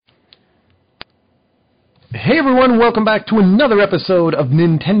Hey everyone, welcome back to another episode of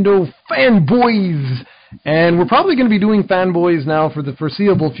Nintendo Fanboys. And we're probably going to be doing Fanboys now for the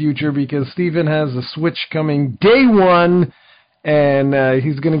foreseeable future because Steven has a Switch coming day one, and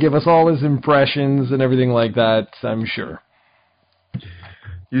he's going to give us all his impressions and everything like that, I'm sure.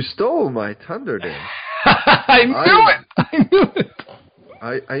 You stole my thunder there. I knew it!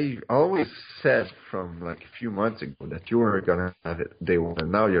 I always said from like a few months ago that you were going to have it day one,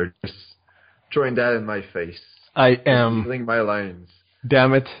 and now you're just throwing that in my face. I am. Stealing my lines.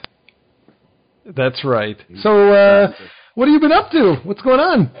 Damn it. That's right. So, what have you been up to? What's going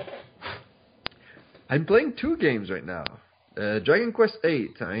on? I'm playing two games right now. Dragon Quest VIII.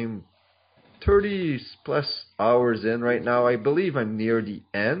 I'm 30 plus hours in right now. I believe I'm near the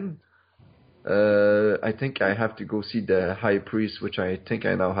end. I think I have to go see the High Priest, which I think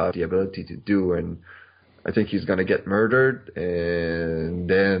I now have the ability to do, and I think he's going to get murdered, and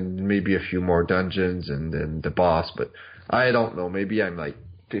then maybe a few more dungeons, and then the boss, but I don't know. Maybe I'm like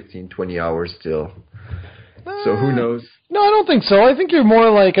 15, 20 hours still. So who knows? No, I don't think so. I think you're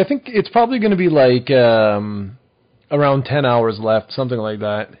more like, I think it's probably going to be like around 10 hours left, something like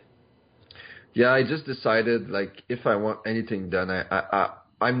that. Yeah, I just decided, like, if I want anything done,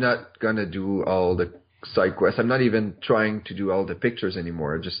 I'm not going to do all the side quests. I'm not even trying to do all the pictures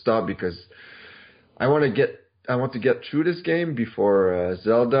anymore. I just stopped because I want to get through this game before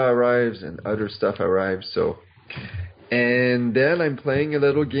Zelda arrives and other stuff arrives. So, and then I'm playing a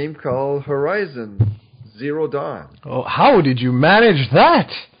little game called Horizon Zero Dawn. Oh, how did you manage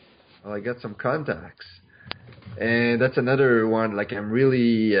that? Well, I got some contacts, and that's another one. Like I'm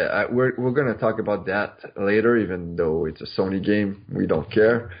really, we're gonna talk about that later, even though it's a Sony game. We don't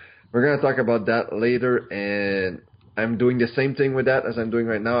care. We're gonna talk about that later, and I'm doing the same thing with that as I'm doing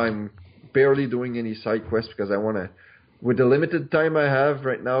right now. I'm barely doing any side quests because I want to, with the limited time I have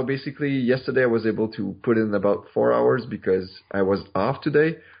right now, basically yesterday I was able to put in about 4 hours because I was off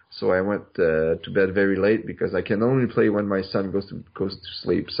today, so I went to bed very late because I can only play when my son goes to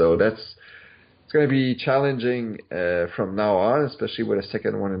sleep. So it's going to be challenging from now on, especially with a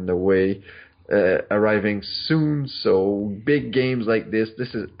second one in the way arriving soon. So big games like this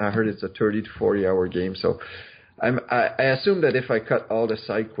is, I heard it's a 30 to 40 hour game, so I assume that if I cut all the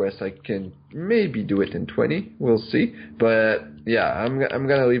side quests, I can maybe do it in 20. We'll see. But yeah, I'm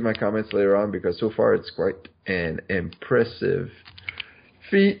gonna leave my comments later on because so far it's quite an impressive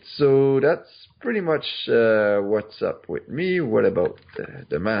feat. So that's pretty much what's up with me. What about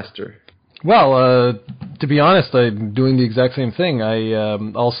the master? Well, to be honest, I'm doing the exact same thing.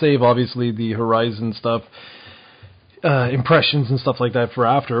 I'll save obviously the Horizon stuff, impressions and stuff like that for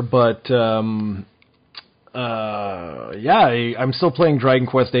after, but I'm still playing Dragon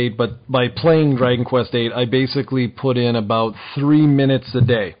Quest VIII, but by playing Dragon Quest VIII, I basically put in about 3 minutes a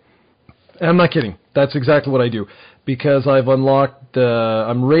day. And I'm not kidding. That's exactly what I do. Because I've unlocked,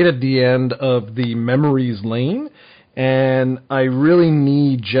 I'm right at the end of the Memories Lane, and I really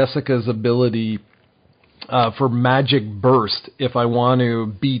need Jessica's ability for Magic Burst if I want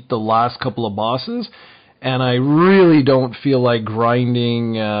to beat the last couple of bosses, and I really don't feel like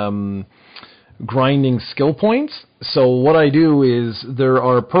grinding skill points. So what I do is there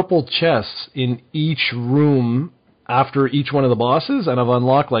are purple chests in each room after each one of the bosses, and I've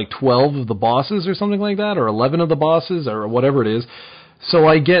unlocked like 12 of the bosses or something like that, or 11 of the bosses, or whatever it is. So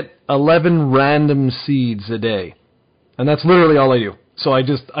I get 11 random seeds a day. And that's literally all I do. So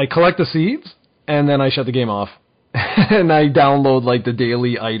I collect the seeds, and then I shut the game off. And I download like the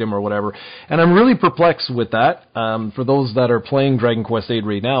daily item or whatever. And I'm really perplexed with that. For those that are playing Dragon Quest VIII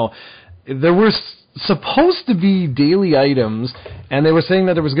right now, there were supposed to be daily items, and they were saying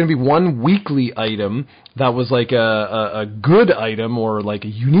that there was going to be one weekly item that was like a good item or like a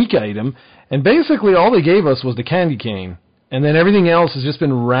unique item, and basically all they gave us was the candy cane, and then everything else has just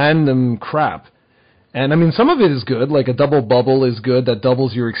been random crap. And I mean, some of it is good, like a double bubble is good, that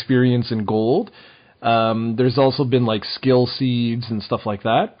doubles your experience in gold. There's also been like skill seeds and stuff like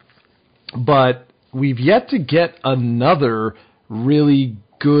that, but we've yet to get another really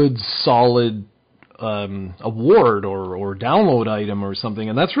good, solid award or download item or something,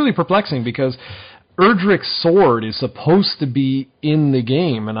 and that's really perplexing because Erdrick's sword is supposed to be in the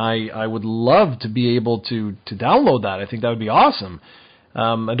game, and I would love to be able to download that. I think that would be awesome.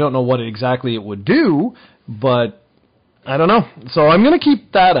 I don't know what exactly it would do, but I don't know. So I'm going to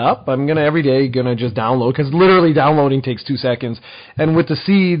keep that up. I'm going to every day just download, because literally downloading takes 2 seconds. And with the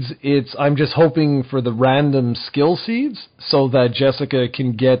seeds, I'm just hoping for the random skill seeds so that Jessica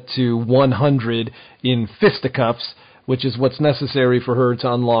can get to 100 in fisticuffs, which is what's necessary for her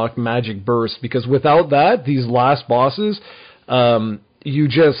to unlock Magic Burst. Because without that, these last bosses, you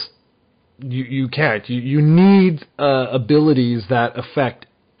just you can't. You need abilities that affect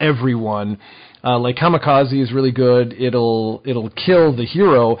everyone. Like Kamikaze is really good. It'll kill the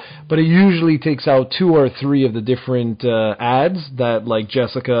hero, but it usually takes out 2 or 3 of the different ads that like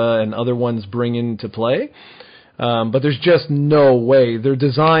Jessica and other ones bring into play. But there's just no way. They're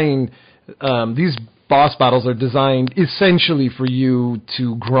designed. These boss battles are designed essentially for you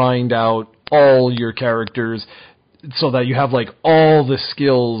to grind out all your characters, so that you have like all the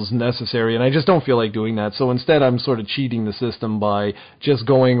skills necessary, and I just don't feel like doing that. So instead I'm sort of cheating the system by just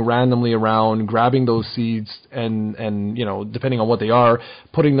going randomly around, grabbing those seeds and you know, depending on what they are,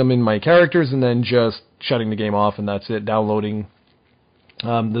 putting them in my characters and then just shutting the game off, and that's it, downloading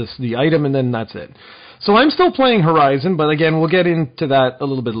the item, and then that's it. So I'm still playing Horizon, but again, we'll get into that a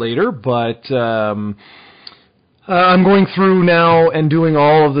little bit later, but I'm going through now and doing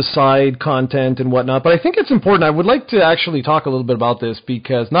all of the side content and whatnot, but I think it's important. I would like to actually talk a little bit about this,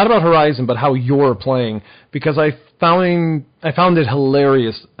 because not about Horizon, but how you're playing, because I found it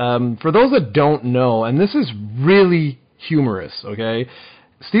hilarious. For those that don't know, and this is really humorous, okay?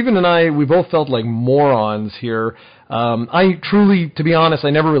 Stephen and I, we both felt like morons here. I truly, to be honest, I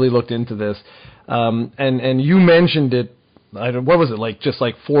never really looked into this. And you mentioned it, what was it, like just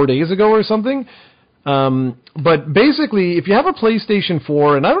like 4 days ago or something? But basically, if you have a PlayStation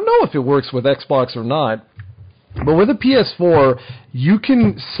 4, and I don't know if it works with Xbox or not, but with a PS4, you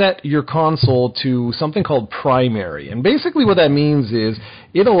can set your console to something called primary. And basically what that means is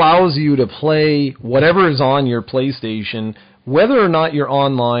it allows you to play whatever is on your PlayStation, whether or not you're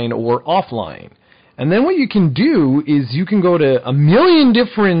online or offline. And then what you can do is you can go to a million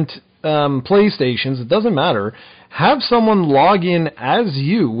different PlayStations, it doesn't matter, have someone log in as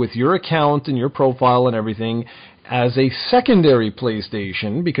you with your account and your profile and everything as a secondary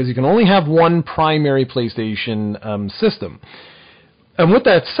PlayStation, because you can only have one primary PlayStation system. And with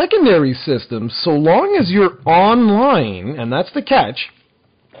that secondary system, so long as you're online, and that's the catch,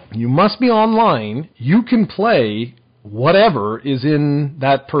 you must be online, you can play whatever is in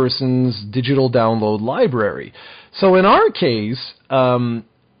that person's digital download library. So in our case,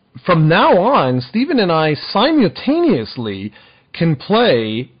 from now on, Stephen and I simultaneously can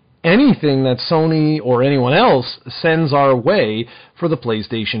play anything that Sony or anyone else sends our way for the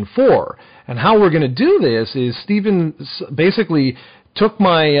PlayStation 4. And how we're going to do this is Stephen basically took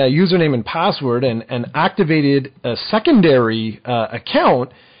my username and password and activated a secondary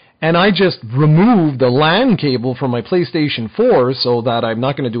account, and I just removed the LAN cable from my PlayStation 4 so that I'm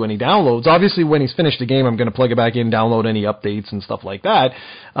not going to do any downloads. Obviously, when he's finished the game, I'm going to plug it back in, download any updates and stuff like that.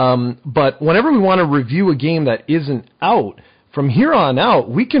 But whenever we want to review a game that isn't out, from here on out,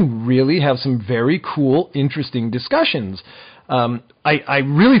 we can really have some very cool, interesting discussions. I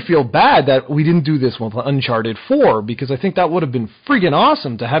really feel bad that we didn't do this with Uncharted 4, because I think that would have been friggin'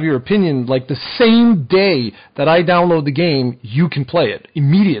 awesome to have your opinion, like the same day that I download the game, you can play it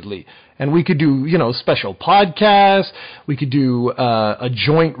immediately. And we could do, you know, special podcasts, we could do a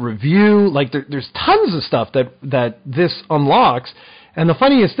joint review, like there's tons of stuff that this unlocks. And the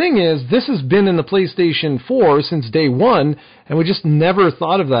funniest thing is, this has been in the PlayStation 4 since day one, and we just never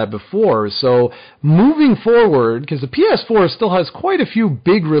thought of that before. So moving forward, because the PS4 still has quite a few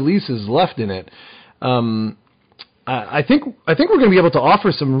big releases left in it, I think we're going to be able to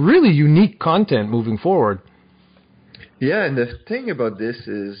offer some really unique content moving forward. Yeah, and the thing about this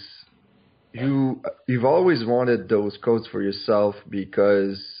is, you've always wanted those codes for yourself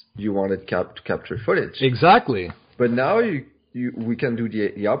because you wanted to capture footage. Exactly. But now we can do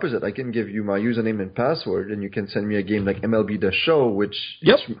the opposite. I can give you my username and password, and you can send me a game like MLB The Show, which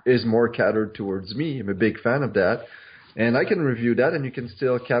is more catered towards me. I'm a big fan of that. And I can review that, and you can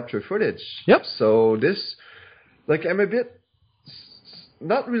still capture footage. Yep. So this, like, I'm a bit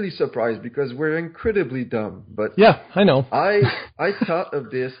not really surprised, because we're incredibly dumb. But yeah, I know. I thought of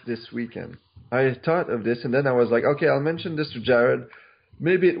this weekend. I thought of this, and then I was like, okay, I'll mention this to Jared.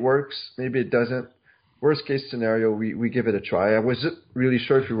 Maybe it works, maybe it doesn't. Worst case scenario, we give it a try. I wasn't really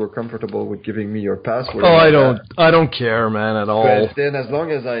sure if you were comfortable with giving me your password. Oh, I don't care, man, at all. But then, as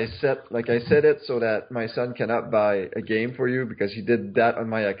long as I set it so that my son cannot buy a game for you, because he did that on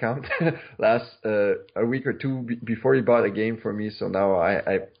my account last a week or two before he bought a game for me. So now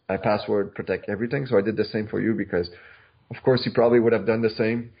I password protect everything. So I did the same for you, because of course he probably would have done the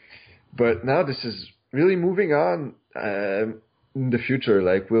same. But now this is really moving on in the future.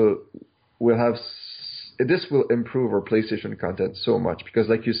 Like we'll have. This will improve our PlayStation content so much, because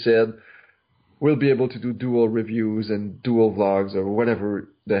like you said, we'll be able to do dual reviews and dual vlogs, or whatever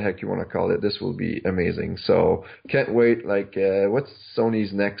the heck you want to call it. This will be amazing. So can't wait. Like, what's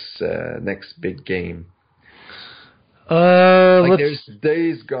Sony's next big game? There's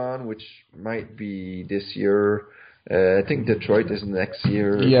Days Gone, which might be this year. I think Detroit is next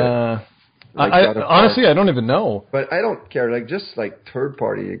year. Yeah. Honestly, I don't even know. But I don't care. Like just like third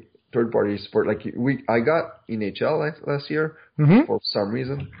party sport. Like I got NHL last year for some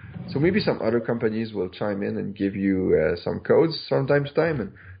reason. So maybe some other companies will chime in and give you some codes from time to time.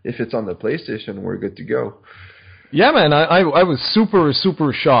 And if it's on the PlayStation, we're good to go. Yeah, man, I was super,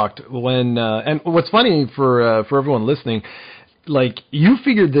 super shocked when, and what's funny for everyone listening, like, you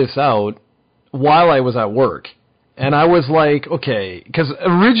figured this out while I was at work. And I was like, okay, because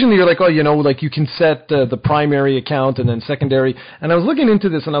originally you're like, oh, you know, like you can set the primary account and then secondary. And I was looking into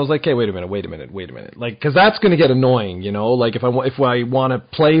this and I was like, hey, wait a minute. Like, because that's going to get annoying, you know, like if I want to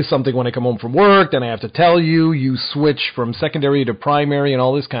play something when I come home from work, then I have to tell you switch from secondary to primary and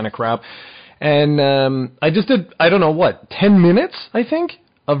all this kind of crap. And I just did, I don't know, 10 minutes, I think,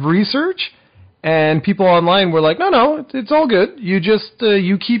 of research. And people online were like, no, it's all good. You just,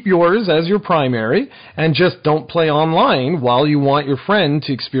 you keep yours as your primary and just don't play online while you want your friend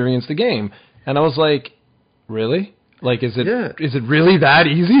to experience the game. And I was like, really? Like, is it really that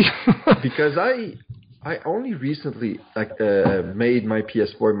easy? Because I only recently made my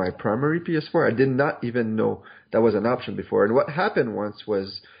PS4 my primary PS4. I did not even know that was an option before. And what happened once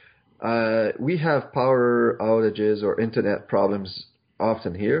was, we have power outages or internet problems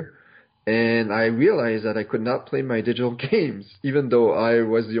often here. And I realized that I could not play my digital games, even though I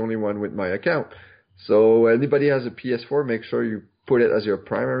was the only one with my account. So anybody has a PS4, make sure you put it as your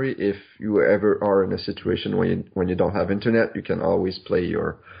primary. If you ever are in a situation when you don't have internet, you can always play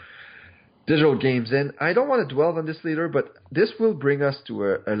your digital games. And I don't want to dwell on this later, but this will bring us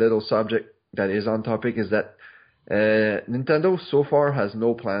to a little subject that is on topic, is that Nintendo so far has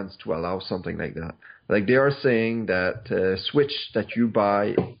no plans to allow something like that. Like they are saying that Switch that you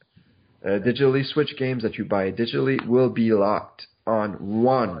buy digitally, Switch games that you buy digitally will be locked on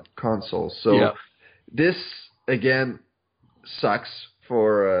one console. So this again sucks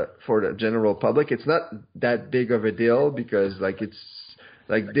for the general public. It's not that big of a deal because it's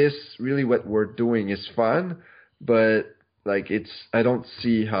like this really what we're doing is fun, but I don't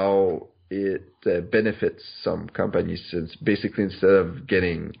see how it benefits some companies, since basically instead of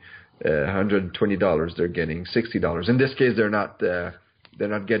getting $120, they're getting $60. In this case, they're not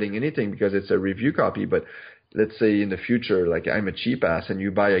getting anything because it's a review copy. But let's say in the future, like I'm a cheap ass and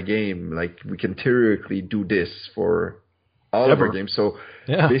you buy a game, like we can theoretically do this for all of our games. So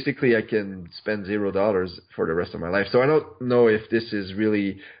basically I can spend $0 for the rest of my life. So I don't know if this is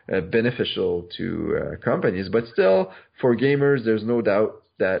really beneficial to companies, but still for gamers, there's no doubt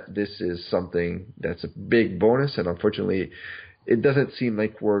that this is something that's a big bonus. And unfortunately, it doesn't seem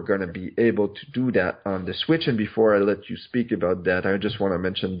like we're going to be able to do that on the Switch. And before I let you speak about that, I just want to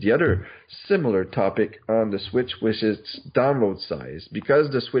mention the other similar topic on the Switch, which is download size.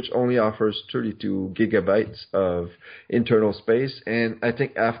 Because the Switch only offers 32 gigabytes of internal space, and I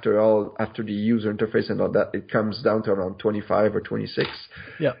think after the user interface and all that, it comes down to around 25 or 26.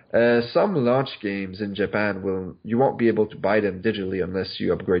 Yeah. Some launch games in Japan you won't be able to buy them digitally unless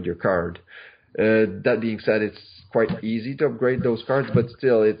you upgrade your card. That being said, it's quite easy to upgrade those cards, but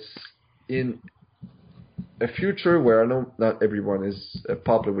still it's in a future where I know not everyone is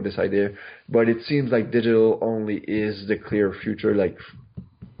popular with this idea, but it seems like digital only is the clear future. Like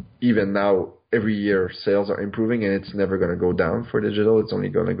even now, every year sales are improving and it's never going to go down for digital. It's only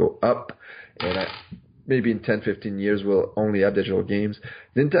going to go up. And maybe in 10, 15 years, we'll only have digital games.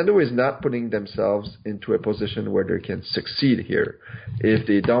 Nintendo is not putting themselves into a position where they can succeed here if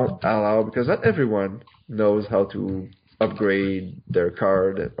they don't allow, because not everyone knows how to upgrade their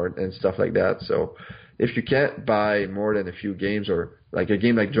card and stuff like that. So if you can't buy more than a few games, or like a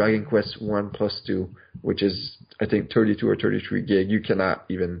game like Dragon Quest 1 plus 2, which is, I think, 32 or 33 gig, you cannot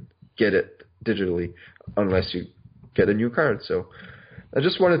even get it digitally unless you get a new card. So I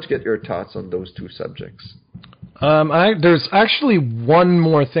just wanted to get your thoughts on those two subjects. There's actually one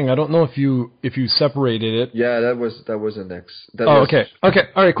more thing. I don't know if you separated it. Yeah, that was the next. Okay.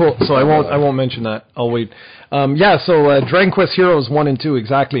 All right, cool. So I won't mention that. I'll wait. So Dragon Quest Heroes 1 and 2,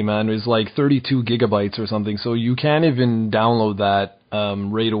 exactly, man, is like 32 gigabytes or something. So you can't even download that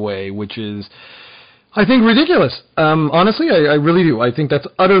right away, which is, I think, ridiculous. Honestly, I really do. I think that's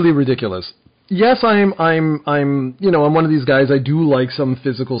utterly ridiculous. Yes, I'm one of these guys. I do like some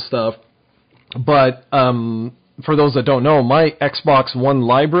physical stuff, but for those that don't know, my Xbox One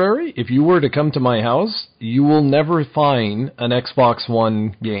library, if you were to come to my house, you will never find an Xbox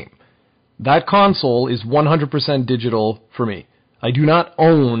One game. That console is 100% digital for me. I do not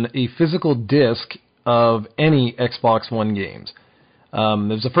own a physical disc of any Xbox One games. It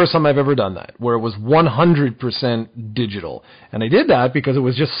was the first time I've ever done that, where it was 100% digital. And I did that because it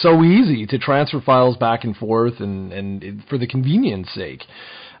was just so easy to transfer files back and forth and for the convenience sake.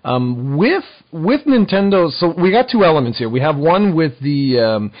 With Nintendo, so we got two elements here. We have one with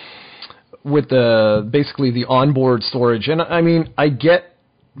the basically the onboard storage. And I mean, I get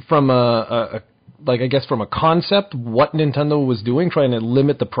from from a concept what Nintendo was doing, trying to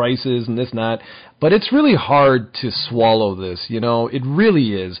limit the prices and this and that, but it's really hard to swallow this, it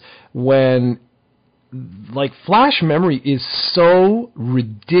really is, when flash memory is so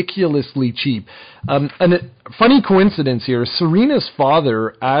ridiculously cheap. And a funny coincidence here, Serena's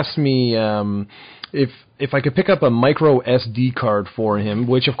father asked me if I could pick up a micro SD card for him,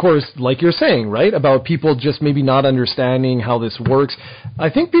 which of course, like you're saying, right, about people just maybe not understanding how this works.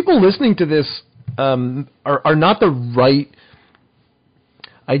 I think people listening to this are not the right,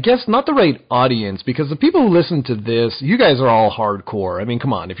 not the right audience, because the people who listen to this, you guys are all hardcore. I mean,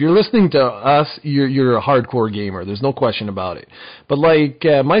 come on, if you're listening to us, you're a hardcore gamer. There's no question about it. But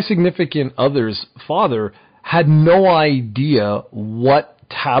my significant other's father had no idea what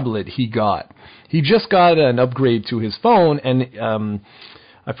tablet he got. He just got an upgrade to his phone, and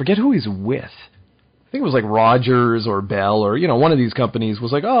I forget who he's with. I think it was like Rogers or Bell or, one of these companies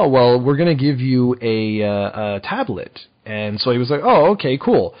was like, oh, well, we're going to give you a tablet. And so he was like, oh, okay,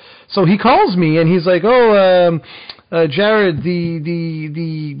 cool. So he calls me and he's like, Jared,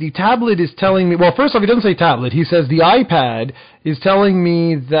 the tablet is telling me, well, first off, he doesn't say tablet. He says the iPad is telling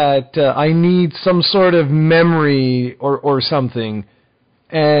me that I need some sort of memory or something.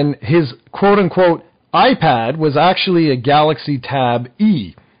 And his quote unquote iPad was actually a Galaxy Tab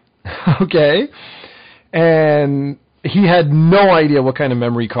E. Okay? And he had no idea what kind of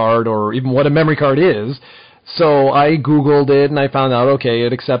memory card or even what a memory card is. So I Googled it and I found out, okay,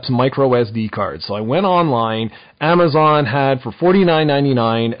 it accepts micro SD cards. So I went online. Amazon had for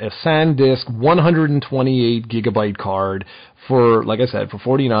 $49.99 a SanDisk 128 gigabyte card for, like I said, for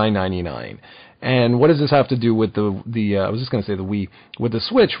 $49.99. And what does this have to do with the I was just going to say the Wii, with the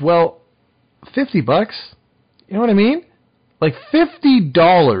Switch? Well, $50. You know what I mean? Like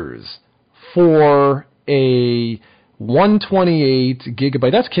 $50 for a 128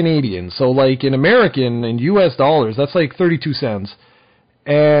 gigabyte. That's Canadian. So like in American and US dollars, that's like 32 cents.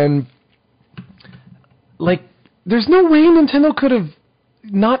 And there's no way Nintendo could have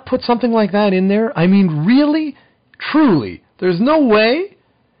not put something like that in there. I mean, really? Truly. There's no way.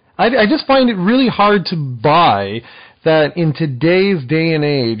 I just find it really hard to buy that in today's day and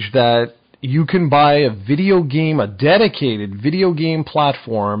age that you can buy a dedicated video game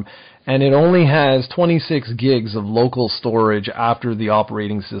platform, and it only has 26 gigs of local storage after the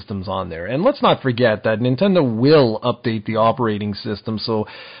operating system's on there. And let's not forget that Nintendo will update the operating system, so,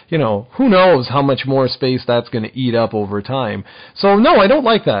 who knows how much more space that's going to eat up over time. So, no, I don't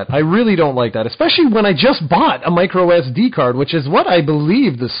like that. I really don't like that, especially when I just bought a micro SD card, which is what I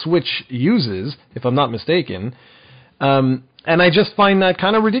believe the Switch uses, if I'm not mistaken. And I just find that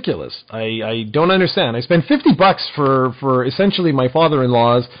kind of ridiculous. I don't understand. I spent $50 for essentially my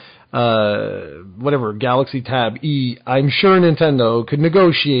father-in-law's Galaxy Tab E. I'm sure Nintendo could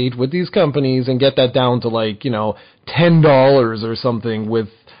negotiate with these companies and get that down to $10 or something with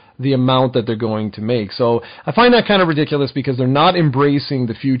the amount that they're going to make. So I find that kind of ridiculous because they're not embracing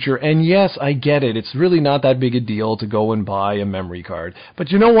the future. And yes, I get it. It's really not that big a deal to go and buy a memory card.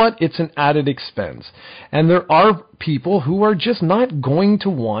 But you know what? It's an added expense. And there are people who are just not going to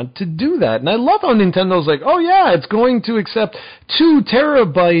want to do that. And I love how Nintendo's like, oh yeah, it's going to accept 2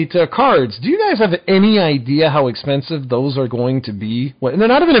 terabyte cards. Do you guys have any idea how expensive those are going to be? Well, and they're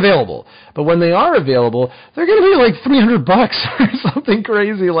not even available. But when they are available, they're going to be like $300 or something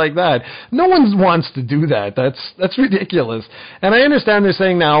crazy like that. No one wants to do that. That's ridiculous. And I understand they're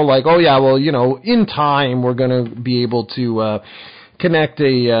saying now, oh yeah, well, in time we're going to be able to connect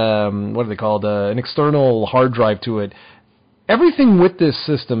an external hard drive to it. Everything with this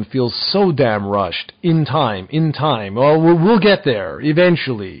system feels so damn rushed. In time. Well, we'll get there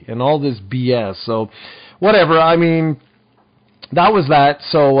eventually, and all this BS. So, whatever. I mean, that was that.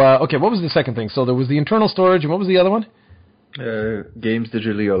 So, okay, what was the second thing? So there was the internal storage, and what was the other one? Games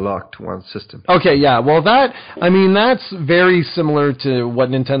digitally unlocked, one system. Okay, yeah. Well, that's very similar to what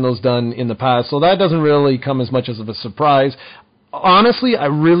Nintendo's done in the past, so that doesn't really come as much as of a surprise. Honestly, I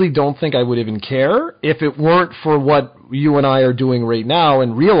really don't think I would even care if it weren't for what you and I are doing right now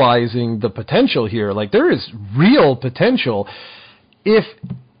and realizing the potential here. There is real potential. If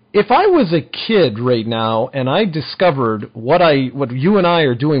I was a kid right now and I discovered what you and I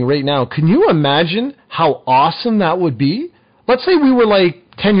are doing right now, can you imagine how awesome that would be? Let's say we were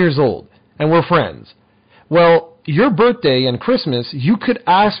 10 years old and we're friends. Well, your birthday and Christmas, you could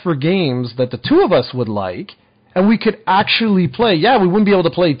ask for games that the two of us would like, and we could actually play. Yeah, we wouldn't be able to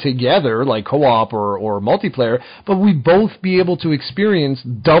play together, like co-op or multiplayer, but we'd both be able to experience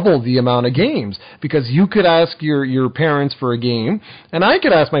double the amount of games, because you could ask your parents for a game, and I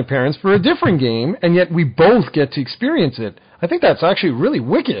could ask my parents for a different game, and yet we both get to experience it. I think that's actually really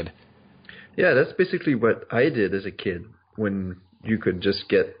wicked. Yeah, that's basically what I did as a kid, when you could just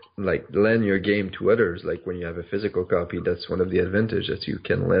lend your game to others. Like when you have a physical copy, that's one of the advantages, that you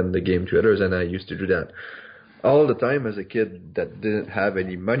can lend the game to others, and I used to do that all the time as a kid that didn't have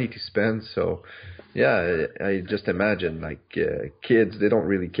any money to spend. So yeah, I just imagine kids, they don't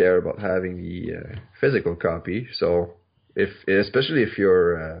really care about having the physical copy. So especially if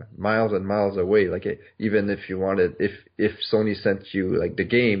you're miles and miles away, even if you wanted, if Sony sent you the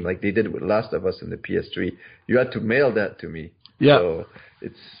game like they did with Last of Us in the PS3, you had to mail that to me. Yeah. So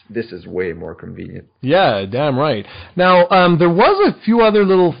this is way more convenient. Yeah, damn right. Now, there was a few other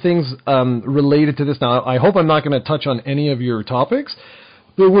little things related to this. Now, I hope I'm not going to touch on any of your topics.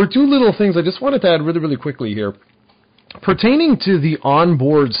 There were two little things I just wanted to add really, really quickly here. Pertaining to the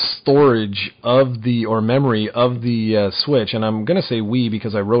onboard storage or memory of the Switch, and I'm going to say we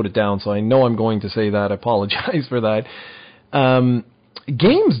because I wrote it down, so I know I'm going to say that. I apologize for that.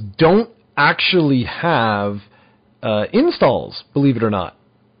 Games don't actually have installs, believe it or not.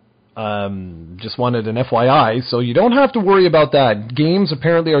 Just wanted an FYI, so you don't have to worry about that. Games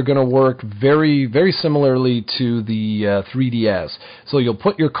apparently are going to work very, very similarly to the 3DS. So you'll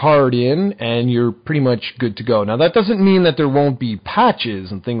put your card in, and you're pretty much good to go. Now, that doesn't mean that there won't be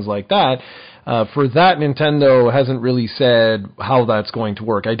patches and things like that. For that, Nintendo hasn't really said how that's going to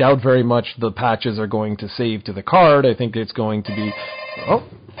work. I doubt very much the patches are going to save to the card. I think it's going to be... Oh,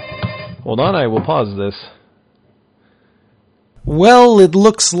 hold on, I will pause this. Well, it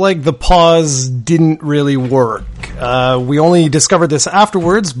looks like the pause didn't really work. We only discovered this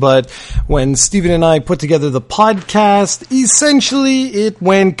afterwards, but when Steven and I put together the podcast, essentially it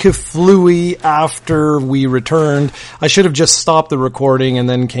went kaflooey after we returned. I should have just stopped the recording and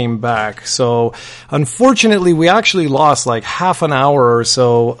then came back. So, unfortunately, we actually lost half an hour or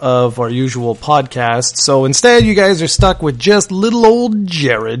so of our usual podcast. So instead, you guys are stuck with just little old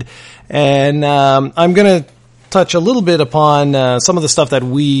Jared. And I'm going to touch a little bit upon some of the stuff that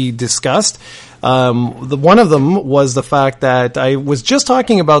we discussed. One of them was the fact that I was just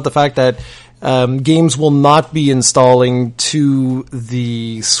talking about the fact that games will not be installing to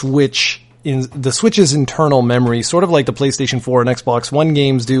the Switch in the Switch's internal memory, sort of like the PlayStation 4 and Xbox One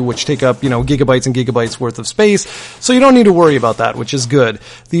games do, which take up, gigabytes and gigabytes worth of space. So you don't need to worry about that, which is good.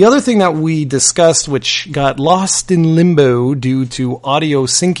 The other thing that we discussed, which got lost in limbo due to audio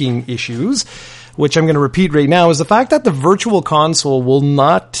syncing issues, which I'm going to repeat right now, is the fact that the Virtual Console will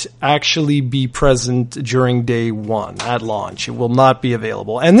not actually be present during day one at launch. It will not be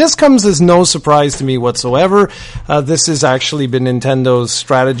available. And this comes as no surprise to me whatsoever. This has actually been Nintendo's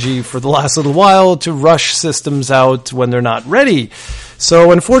strategy for the last little while, to rush systems out when they're not ready.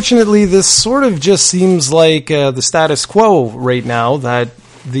 So unfortunately, this sort of just seems like the status quo right now, that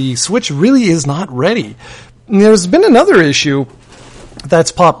the Switch really is not ready. And there's been another issue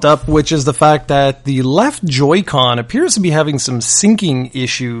that's popped up, which is the fact that the left Joy-Con appears to be having some syncing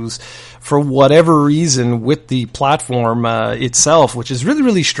issues for whatever reason with the platform itself, which is really,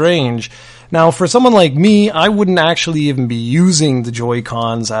 really strange. Now, for someone like me, I wouldn't actually even be using the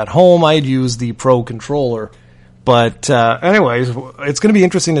Joy-Cons at home. I'd use the Pro Controller. But anyways, it's going to be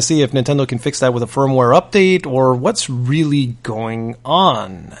interesting to see if Nintendo can fix that with a firmware update, or what's really going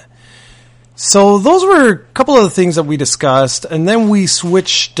on. So those were a couple of the things that we discussed, and then we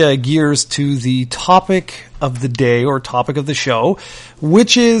switched gears to the topic of the day, or topic of the show,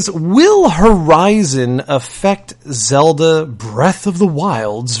 which is, will Horizon affect Zelda Breath of the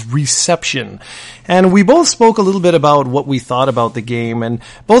Wild's reception? And we both spoke a little bit about what we thought about the game, and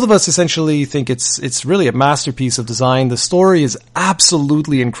both of us essentially think it's really a masterpiece of design. The story is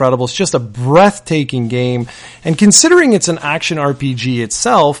absolutely incredible. It's just a breathtaking game, and considering it's an action RPG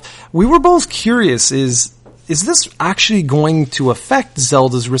itself, we were both curious, is this actually going to affect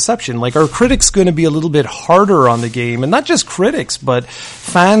Zelda's reception? Are critics going to be a little bit harder on the game? And not just critics, but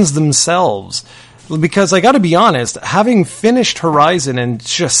fans themselves. Because I gotta be honest, having finished Horizon, and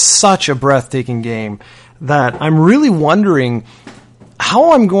it's just such a breathtaking game, that I'm really wondering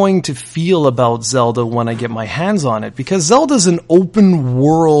how I'm going to feel about Zelda when I get my hands on it. Because Zelda's an open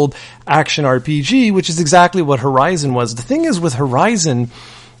world action RPG, which is exactly what Horizon was. The thing is with Horizon,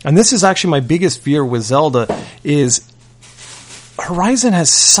 and this is actually my biggest fear with Zelda, is Horizon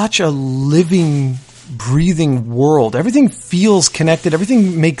has such a living, breathing world. Everything feels connected.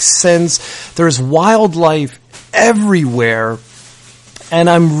 Everything makes sense. There's wildlife everywhere. And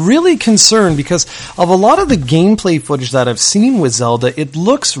I'm really concerned because of a lot of the gameplay footage that I've seen with Zelda, it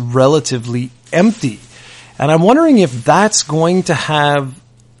looks relatively empty. And I'm wondering if that's going to have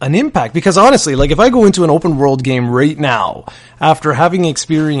an impact. Because honestly, like if I go into an open world game right now, after having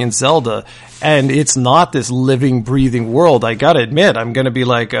experienced Zelda, and it's not this living, breathing world, I gotta admit, I'm gonna be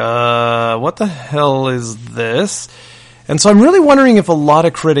like, what the hell is this? And so I'm really wondering if a lot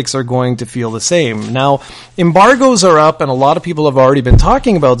of critics are going to feel the same. Now, embargoes are up, and a lot of people have already been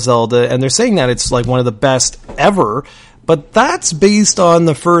talking about Zelda, and they're saying that it's like one of the best ever. But that's based on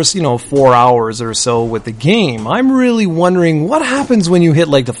the first, 4 hours or so with the game. I'm really wondering what happens when you hit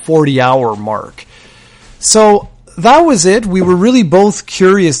like the 40-hour mark. So that was it. We were really both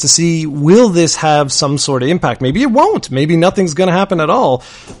curious to see, will this have some sort of impact? Maybe it won't. Maybe nothing's going to happen at all.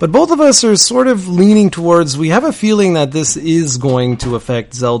 But both of us are sort of leaning towards, we have a feeling that this is going to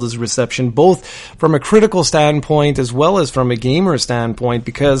affect Zelda's reception, both from a critical standpoint as well as from a gamer standpoint,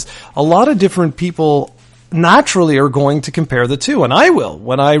 because a lot of different people naturally are going to compare the two, and I will.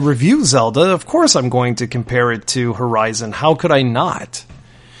 When I review Zelda, of course I'm going to compare it to Horizon. How could I not?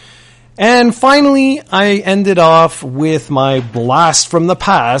 And finally, I ended off with my blast from the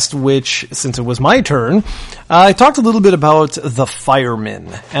past, which, since it was my turn, I talked a little bit about The Fireman.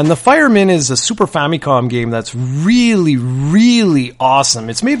 And The Fireman is a Super Famicom game that's really, really awesome.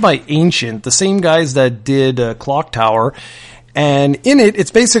 It's made by Ancient, the same guys that did Clock Tower. And in it,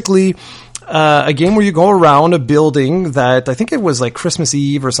 it's basically a game where you go around a building that I think it was like Christmas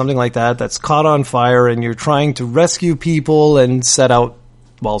Eve or something like that, that's caught on fire, and you're trying to rescue people and set out,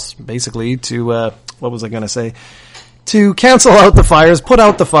 well, basically to, what was I going to say? To cancel out the fires, put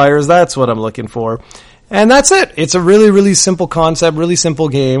out the fires, that's what I'm looking for. And that's it. It's a really, really simple concept, really simple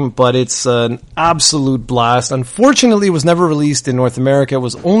game, but it's an absolute blast. Unfortunately, it was never released in North America. It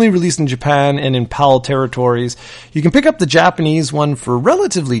was only released in Japan and in PAL territories. You can pick up the Japanese one for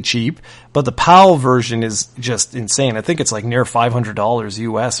relatively cheap, but the PAL version is just insane. I think it's like near $500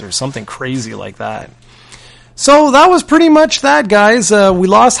 US or something crazy like that. So that was pretty much that, guys. We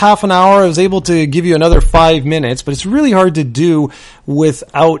lost half an hour. I was able to give you another 5 minutes, but it's really hard to do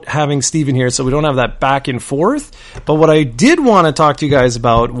without having Steven here, so we don't have that back and forth. But what I did want to talk to you guys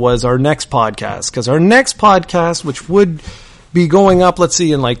about was our next podcast, because our next podcast, which would be going up, let's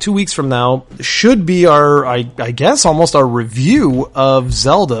see, in like 2 weeks from now, should be our, I guess, almost our review of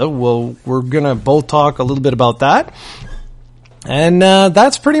Zelda. We're going to both talk a little bit about that. And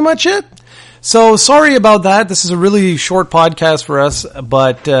that's pretty much it. So sorry about that. This is a really short podcast for us,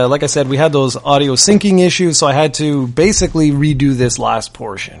 but like I said, we had those audio syncing issues, so I had to basically redo this last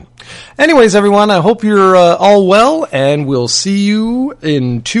portion. Anyways, everyone, I hope you're all well, and we'll see you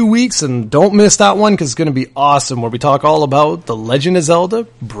in 2 weeks, and don't miss that one because it's going to be awesome, where we talk all about The Legend of Zelda: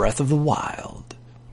 Breath of the Wild.